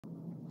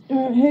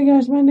Hey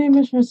guys, my name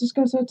is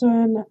Francisco Soto,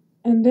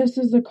 and this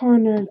is the Car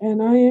Nerd,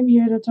 and I am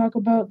here to talk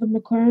about the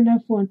McLaren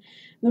F1.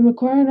 The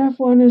McLaren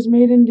F1 is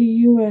made in the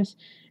U.S.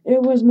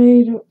 It was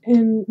made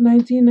in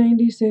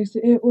 1996.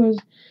 It was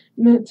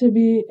meant to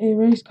be a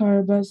race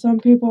car, but some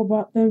people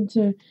bought them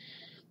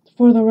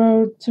for the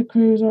road to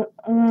cruise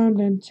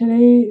around in.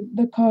 Today,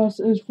 the cost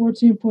is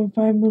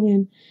 14.5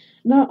 million.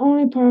 Not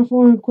only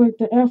powerful and quick,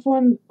 the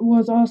F1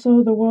 was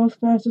also the world's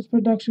fastest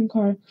production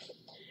car.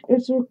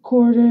 Its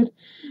recorded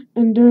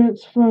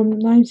endurance from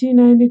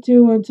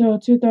 1992 until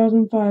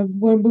 2005,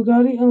 when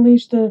Bugatti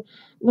unleashed the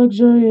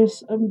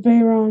luxurious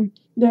Veyron.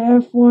 The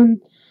F1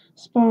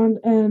 spawned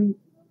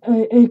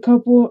a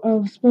couple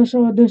of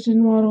special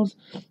edition models,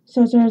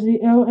 such as the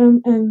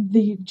LM and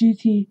the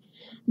GT,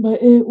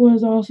 but it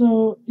was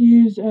also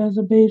used as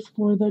a base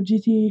for the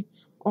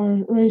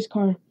GTR race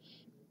car.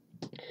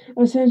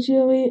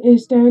 Essentially, a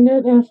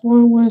standard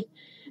F1 with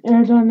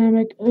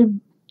aerodynamic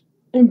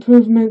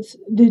improvements,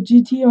 the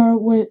GTR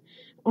went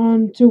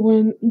on to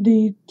win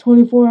the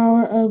 24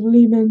 Hour of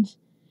Le Mans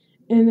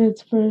in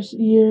its first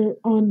year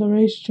on the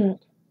racetrack.